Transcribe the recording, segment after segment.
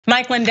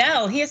Mike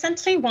Lindell, he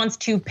essentially wants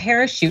to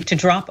parachute to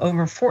drop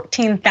over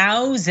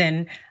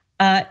 14,000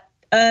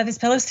 of his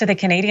pillows to the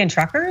Canadian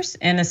truckers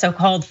in a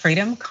so-called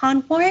Freedom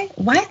Convoy.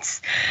 What?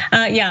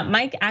 Yeah,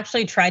 Mike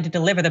actually tried to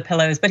deliver the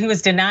pillows, but he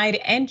was denied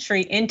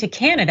entry into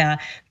Canada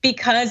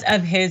because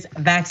of his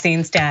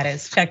vaccine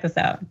status. Check this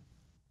out.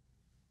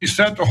 He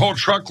sent a whole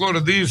truckload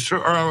of these,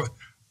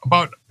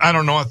 about, I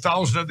don't know,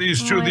 1,000 of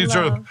these too. These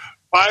are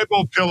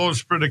Bible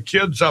pillows for the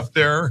kids up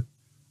there.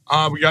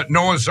 We got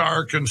Noah's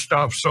Ark and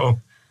stuff. So,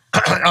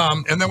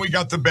 and then we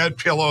got the bed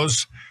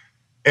pillows.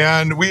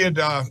 And we had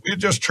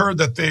just heard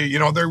that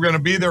they're going to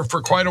be there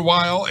for quite a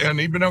while.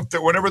 And even if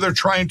whatever they're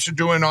trying to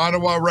do in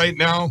Ottawa right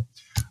now,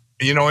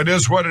 it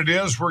is what it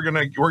is. We're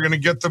gonna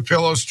get the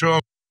pillows to them.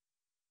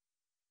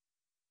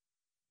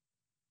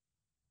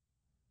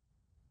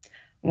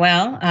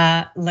 Well,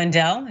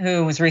 Lindell,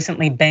 who was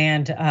recently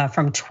banned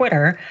from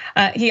Twitter,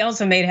 he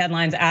also made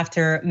headlines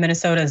after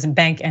Minnesota's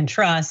Bank and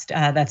Trust,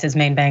 that's his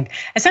main bank,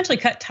 essentially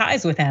cut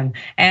ties with him.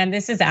 And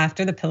this is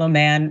after the pillow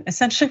man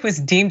essentially was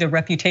deemed a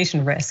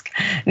reputation risk.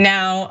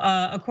 Now,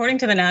 according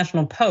to the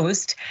National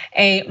Post,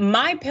 a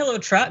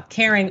MyPillow truck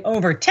carrying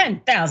over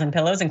 10,000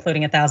 pillows,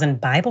 including 1,000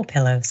 Bible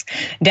pillows,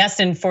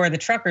 destined for the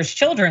truckers'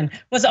 children,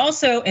 was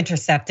also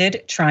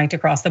intercepted trying to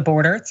cross the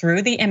border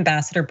through the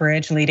Ambassador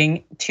Bridge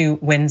leading to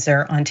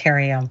Windsor,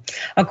 Ontario.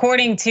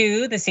 According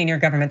to the senior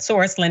government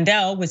source,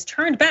 Lindell was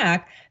turned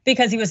back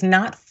because he was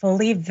not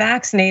fully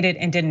vaccinated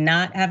and did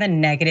not have a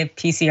negative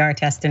PCR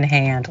test in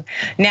hand.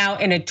 Now,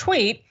 in a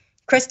tweet,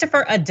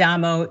 Christopher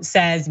Adamo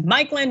says,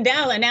 Mike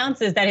Lindell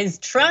announces that his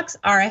trucks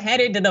are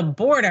headed to the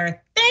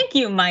border. Thank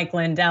you, Mike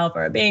Lindell,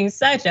 for being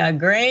such a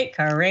great,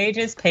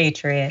 courageous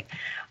patriot.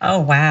 Oh,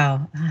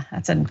 wow,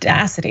 that's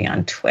audacity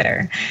on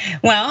Twitter.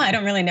 Well, I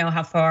don't really know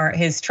how far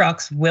his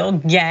trucks will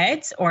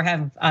get or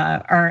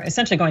are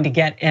essentially going to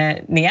get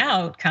in the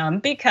outcome,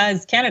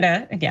 because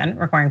Canada, again,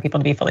 requiring people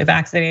to be fully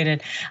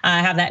vaccinated,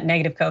 have that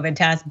negative COVID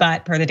test.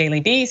 But per the Daily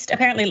Beast,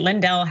 apparently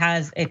Lindell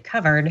has it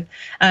covered.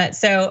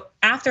 So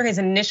after his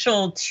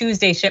initial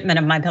Tuesday shipment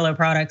of MyPillow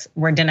products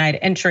were denied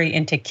entry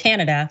into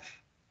Canada,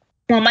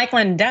 well, Mike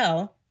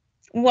Lindell,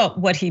 well,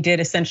 what he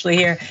did essentially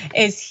here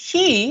is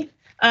he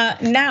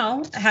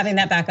now having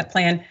that backup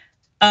plan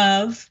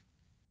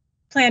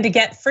to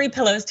get free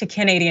pillows to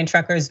Canadian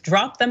truckers,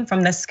 drop them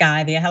from the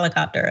sky via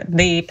helicopter.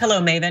 The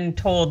pillow maven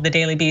told the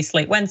Daily Beast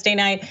late Wednesday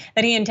night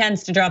that he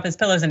intends to drop his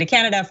pillows into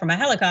Canada from a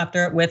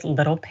helicopter with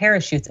little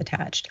parachutes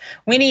attached.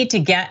 We need to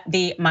get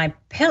the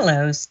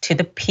MyPillows to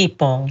the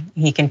people,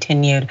 he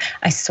continued.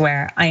 I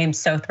swear, I am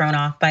so thrown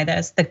off by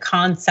this. The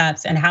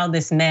concepts and how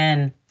this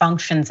man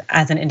functions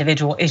as an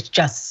individual is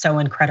just so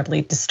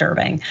incredibly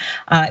disturbing.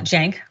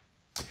 Cenk?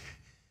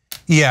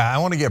 Yeah, I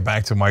want to get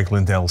back to Mike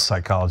Lindell's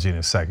psychology in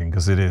a second,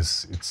 because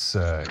it's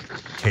a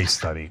case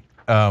study.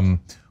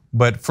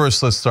 But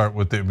first, let's start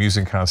with the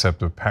amusing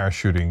concept of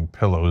parachuting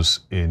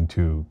pillows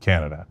into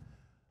Canada.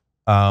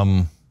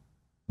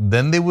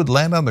 Then they would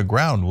land on the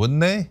ground, wouldn't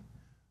they?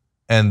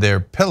 And they're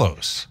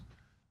pillows.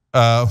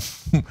 And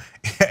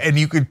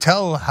you could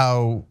tell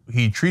how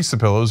he treats the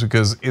pillows,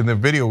 because in the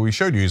video we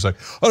showed you, he's like,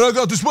 oh, I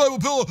got this Bible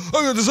pillow,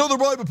 I got this other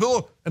Bible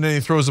pillow, and then he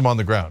throws them on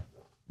the ground.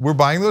 We're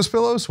buying those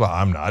pillows? Well,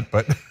 I'm not,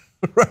 but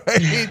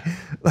right?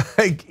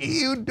 Like,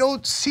 you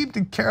don't seem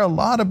to care a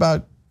lot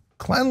about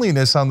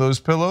cleanliness on those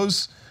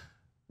pillows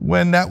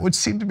when that would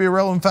seem to be a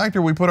relevant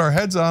factor. We put our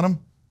heads on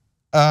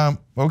them.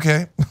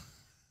 Okay.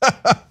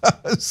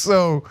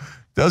 So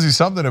tells you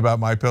something about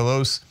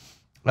MyPillows.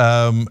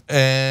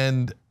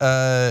 And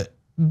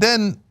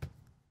then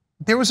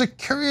there was a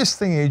curious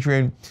thing,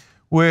 Adrian,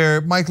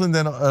 where Mike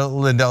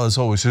Lindell has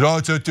always said,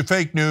 oh, it's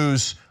fake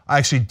news. I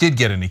actually did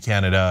get into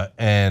Canada,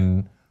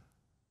 and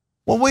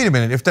well, wait a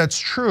minute, if that's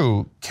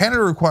true,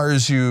 Canada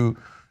requires you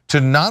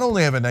to not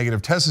only have a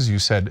negative test, as you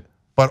said,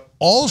 but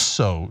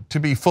also to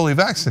be fully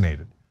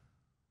vaccinated.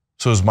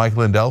 So is Mike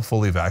Lindell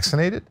fully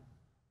vaccinated?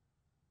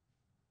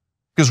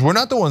 Because we're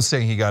not the ones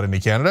saying he got into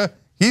Canada.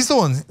 He's the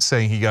one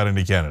saying he got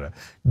into Canada.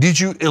 Did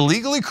you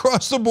illegally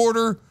cross the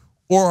border,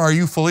 or are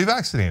you fully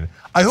vaccinated?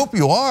 I hope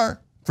you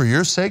are, for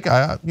your sake.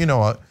 I'm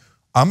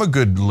a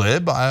good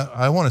lib,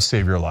 I want to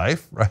save your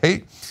life,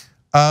 right?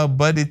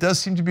 But it does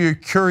seem to be a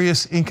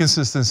curious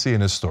inconsistency in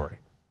his story.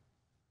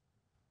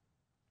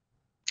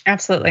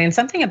 Absolutely, and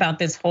something about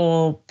this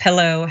whole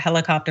pillow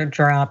helicopter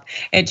drop,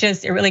 it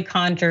really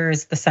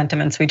conjures the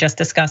sentiments we just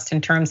discussed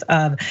in terms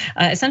of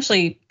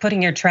essentially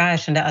putting your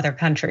trash into other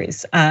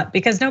countries,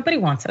 because nobody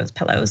wants those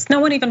pillows. No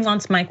one even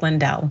wants Mike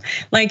Lindell.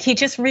 Like, he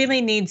just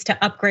really needs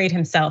to upgrade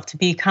himself to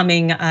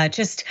becoming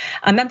just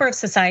a member of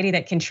society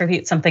that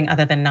contributes something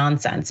other than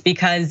nonsense,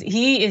 because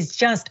he is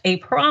just a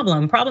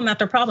problem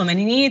after problem, and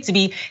he needs to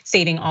be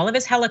saving all of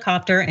his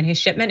helicopter and his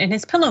shipment and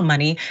his pillow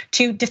money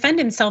to defend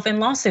himself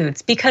in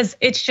lawsuits, because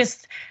it's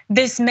just,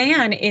 this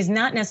man is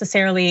not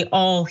necessarily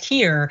all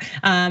here.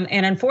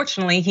 And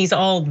unfortunately, he's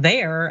all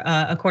there,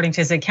 according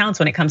to his accounts,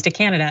 when it comes to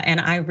Canada.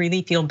 And I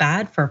really feel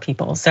bad for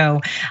people.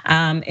 So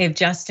if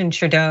Justin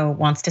Trudeau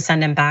wants to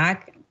send him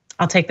back,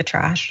 I'll take the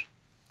trash.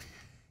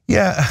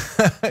 Yeah,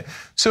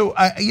 so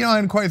I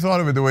hadn't quite thought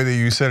of it the way that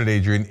you said it,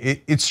 Adrian.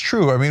 It's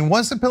true. I mean,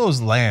 once the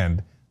pillows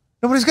land,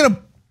 nobody's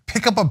gonna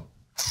pick up a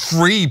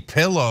free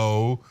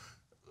pillow,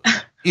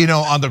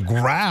 on the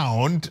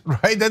ground,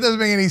 right? That doesn't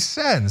make any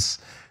sense.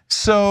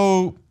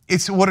 So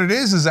it's what it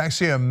is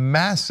actually a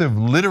massive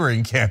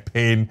littering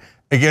campaign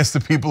against the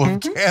people of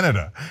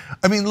Canada.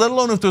 I mean, let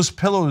alone if those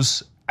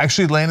pillows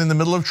actually land in the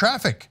middle of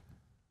traffic.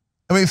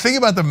 I mean, think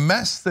about the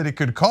mess that it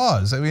could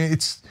cause. I mean,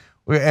 it's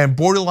and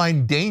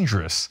borderline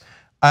dangerous.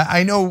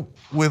 I know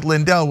with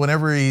Lindell,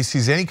 whenever he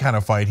sees any kind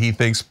of fight, he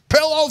thinks,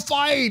 pillow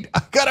fight,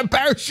 I gotta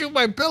parachute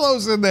my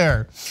pillows in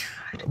there.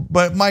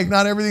 But Mike,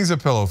 not everything's a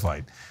pillow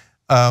fight.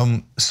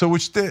 So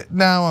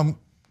now I'm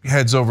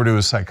heads over to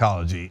his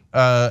psychology.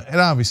 And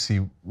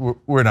obviously,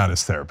 we're not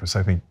his therapists.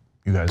 I think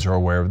you guys are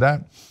aware of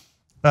that.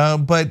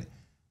 But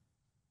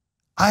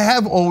I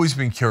have always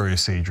been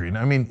curious, Adrian.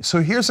 I mean,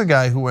 so here's a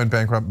guy who went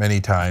bankrupt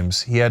many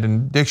times. He had an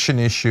addiction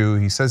issue.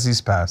 He says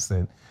he's past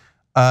it.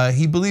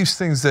 He believes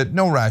things that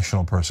no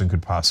rational person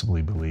could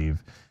possibly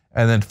believe.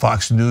 And then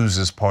Fox News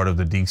is part of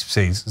the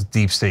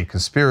deep state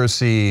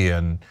conspiracy,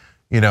 and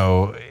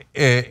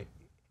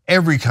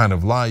every kind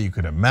of lie you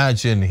could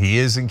imagine. He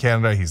is in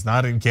Canada, he's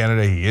not in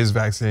Canada, he is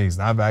vaccinated, he's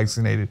not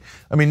vaccinated.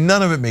 I mean,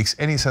 none of it makes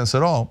any sense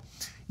at all.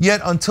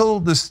 Yet until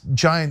this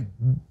giant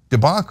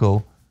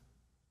debacle,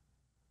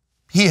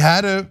 he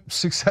had a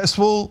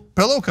successful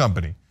pillow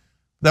company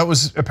that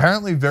was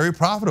apparently very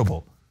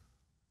profitable.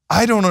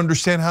 I don't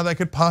understand how that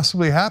could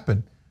possibly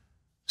happen.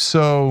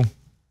 So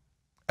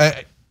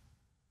I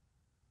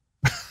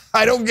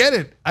don't get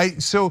it.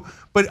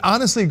 But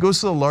honestly, it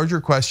goes to the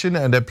larger question,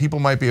 and that people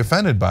might be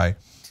offended by.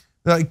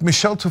 Like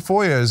Michelle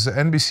Tafoya is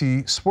an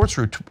NBC sports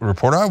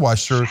reporter. I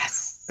watched her,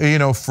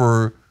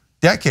 for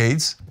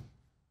decades.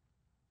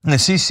 And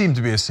she seemed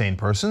to be a sane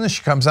person. And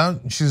she comes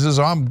out and she says,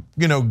 "Oh, I'm,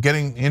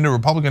 getting into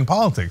Republican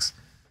politics."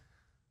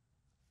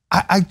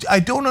 I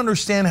don't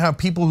understand how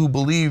people who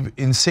believe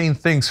insane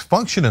things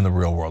function in the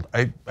real world.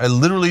 I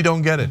literally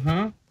don't get it.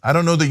 I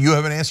don't know that you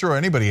have an answer or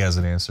anybody has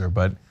an answer,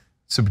 but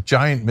it's a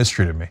giant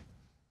mystery to me.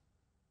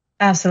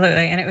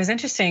 Absolutely, and it was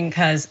interesting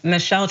because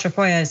Michelle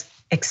Tafoya is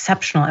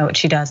exceptional at what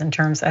she does in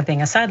terms of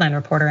being a sideline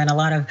reporter, and a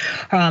lot of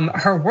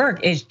her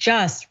work is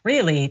just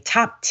really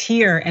top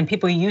tier, and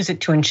people use it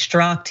to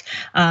instruct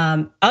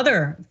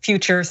other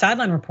future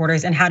sideline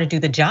reporters in how to do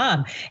the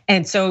job.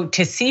 And so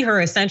to see her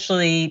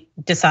essentially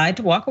decide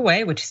to walk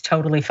away, which is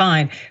totally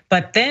fine,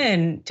 but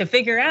then to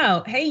figure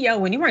out, hey, yo,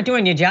 when you weren't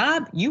doing your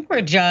job, you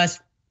were just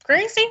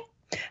crazy.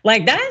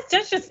 Like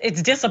that's just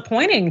it's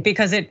disappointing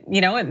because it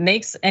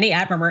makes any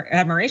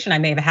admiration I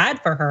may have had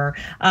for her,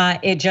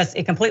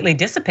 it completely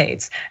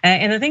dissipates.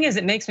 And the thing is,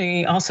 it makes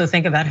me also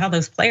think about how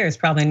those players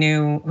probably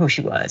knew who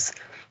she was.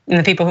 And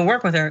the people who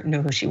work with her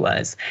knew who she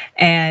was.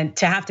 And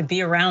to have to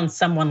be around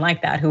someone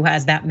like that who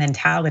has that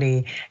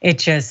mentality, it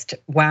just,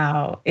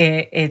 wow,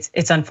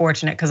 it's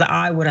unfortunate, because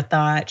I would have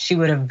thought she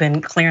would have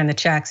been clearing the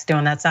checks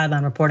doing that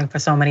sideline reporting for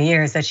so many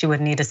years that she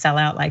wouldn't need to sell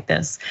out like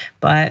this.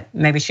 But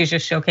maybe she's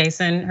just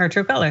showcasing her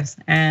true colors,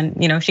 and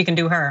she can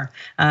do her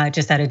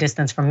just at a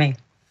distance from me.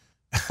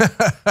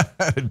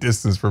 At a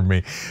distance from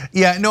me.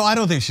 Yeah, no, I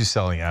don't think she's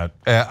selling out.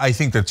 I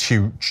think that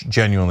she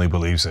genuinely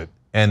believes it.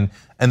 And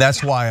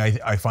that's why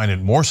I find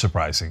it more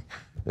surprising.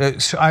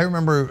 So I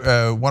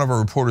remember one of our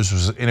reporters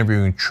was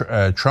interviewing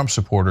Trump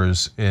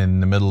supporters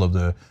in the middle of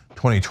the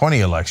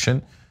 2020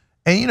 election.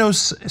 And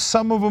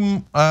some of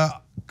them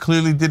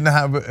clearly didn't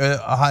have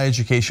a high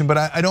education, but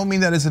I don't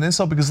mean that as an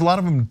insult, because a lot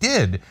of them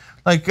did.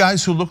 Like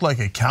guys who look like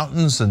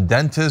accountants and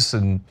dentists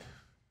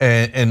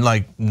and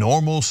like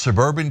normal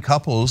suburban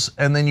couples.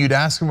 And then you'd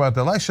ask them about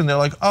the election, they're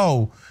like,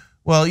 oh,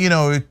 well,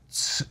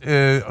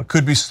 it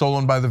could be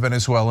stolen by the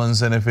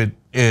Venezuelans, and if it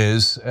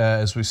is,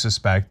 as we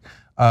suspect,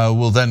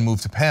 we'll then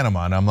move to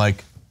Panama. And I'm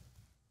like,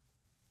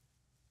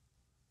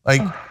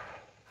 and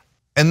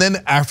then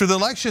after the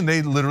election,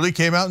 they literally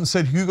came out and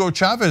said Hugo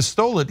Chavez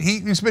stole it.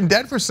 He's been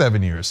dead for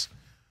 7 years.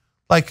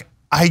 Like,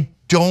 I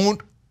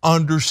don't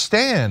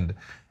understand.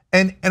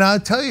 And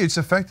I'll tell you, it's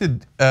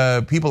affected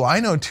people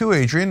I know too,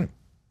 Adrian.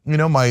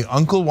 My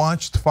uncle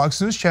watched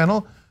Fox News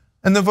Channel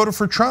and then voted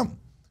for Trump.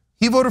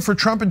 He voted for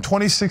Trump in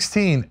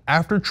 2016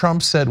 after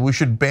Trump said we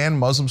should ban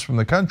Muslims from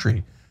the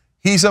country.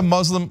 He's a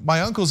Muslim,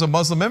 my uncle's a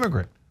Muslim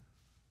immigrant.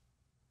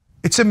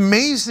 It's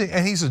amazing,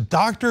 and he's a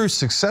doctor,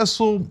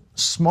 successful,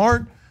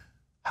 smart.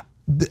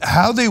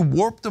 How they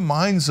warp the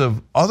minds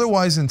of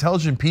otherwise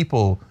intelligent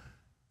people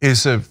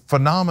is a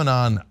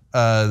phenomenon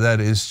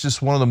that is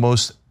just one of the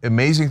most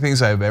amazing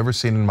things I've ever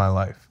seen in my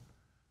life.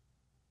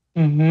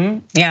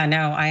 Yeah,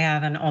 no, I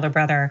have an older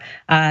brother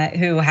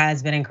who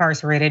has been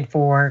incarcerated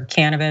for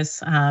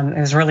cannabis. It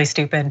was really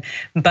stupid,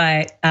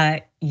 but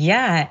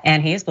yeah,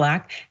 and he is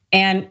Black.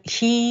 And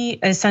he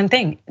is same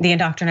thing, the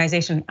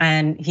indoctrination,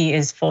 and he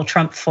is full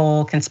Trump,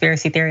 full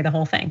conspiracy theory, the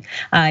whole thing.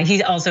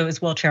 He also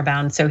is wheelchair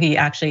bound, so he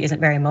actually isn't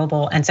very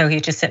mobile, and so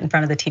he just sit in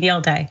front of the TV all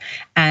day.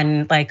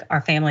 And like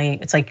our family,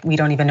 it's like we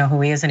don't even know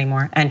who he is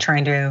anymore. And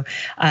trying to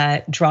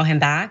draw him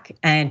back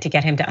and to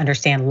get him to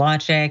understand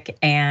logic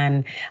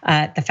and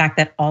the fact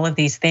that all of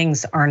these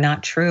things are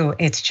not true.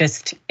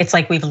 It's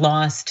like we've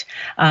lost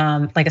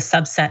like a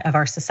subset of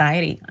our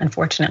society,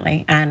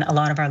 unfortunately, and a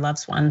lot of our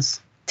loved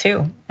ones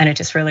too, and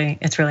it's really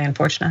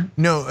unfortunate.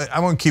 No, I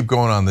won't keep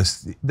going on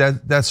this.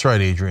 That's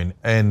right, Adrian,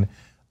 and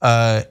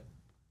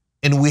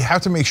we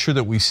have to make sure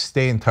that we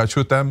stay in touch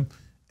with them,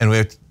 and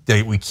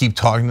we keep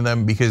talking to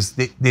them because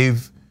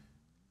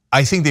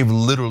I think they've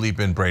literally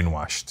been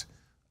brainwashed.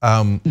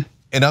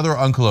 Another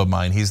uncle of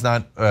mine, he's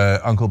not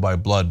uncle by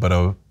blood,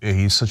 but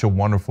he's such a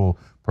wonderful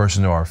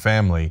person to our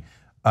family.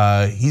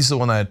 He's the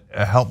one that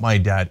helped my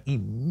dad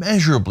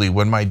immeasurably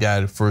when my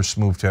dad first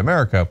moved to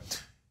America.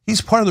 He's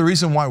part of the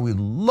reason why we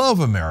love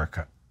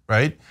America,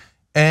 right?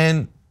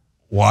 And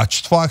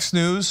watched Fox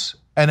News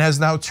and has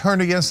now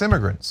turned against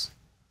immigrants.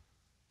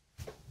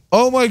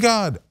 Oh my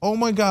God,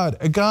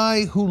 a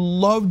guy who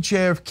loved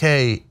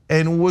JFK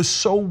and was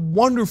so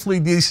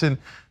wonderfully decent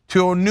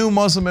to a new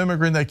Muslim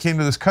immigrant that came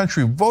to this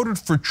country, voted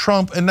for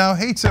Trump and now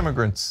hates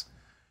immigrants.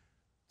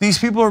 These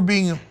people are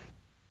being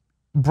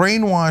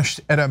brainwashed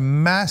at a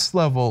mass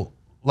level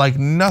like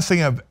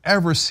nothing I've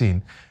ever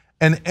seen.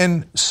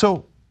 And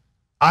so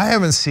I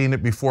haven't seen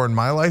it before in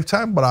my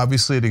lifetime, but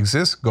obviously it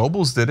exists.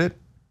 Goebbels did it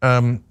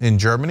in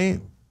Germany.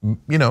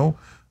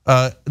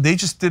 They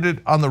just did it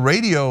on the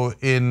radio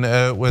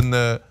when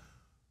the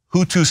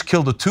Hutus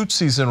killed the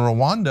Tutsis in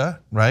Rwanda,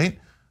 right?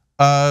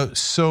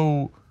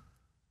 So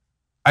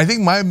I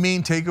think my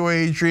main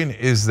takeaway, Adrian,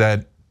 is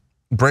that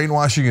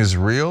brainwashing is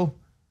real.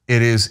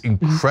 It is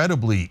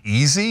incredibly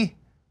easy,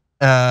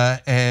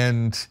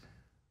 and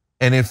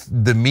if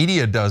the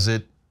media does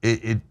it,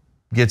 it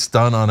gets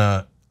done on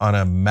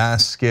a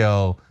mass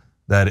scale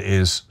that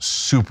is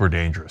super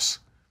dangerous.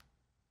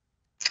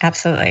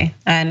 Absolutely,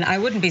 and I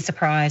wouldn't be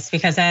surprised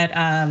because at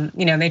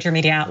major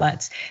media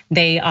outlets,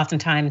 they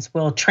oftentimes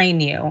will train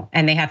you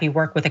and they have you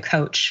work with a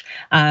coach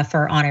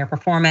for on-air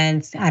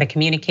performance, how to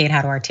communicate,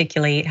 how to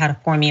articulate, how to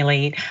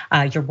formulate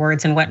your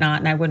words and whatnot.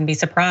 And I wouldn't be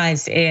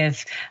surprised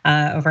if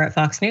over at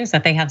Fox News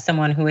that they have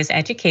someone who is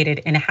educated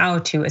in how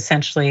to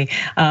essentially,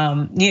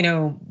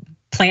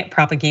 plant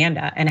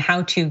propaganda and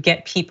how to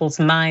get people's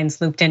minds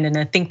looped in and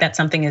to think that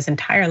something is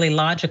entirely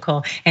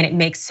logical and it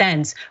makes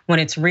sense when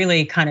it's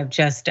really kind of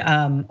just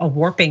a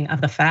warping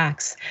of the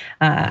facts.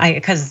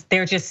 Because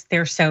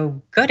they're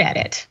so good at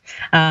it,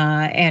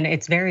 and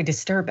it's very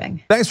disturbing.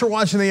 Thanks for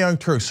watching The Young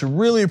Turks.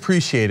 Really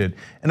appreciate it.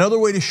 Another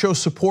way to show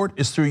support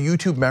is through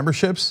YouTube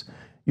memberships.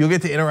 You'll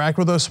get to interact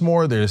with us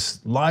more. There's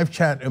live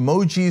chat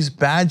emojis,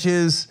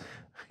 badges.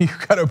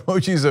 You've got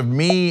emojis of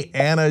me,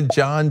 Anna,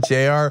 John,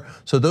 JR,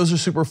 so those are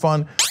super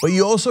fun. But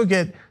you also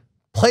get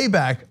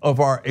playback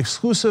of our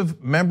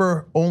exclusive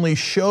member-only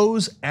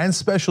shows and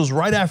specials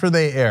right after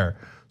they air.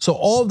 So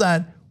all of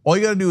that, all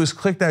you gotta do is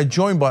click that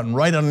join button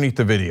right underneath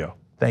the video.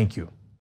 Thank you.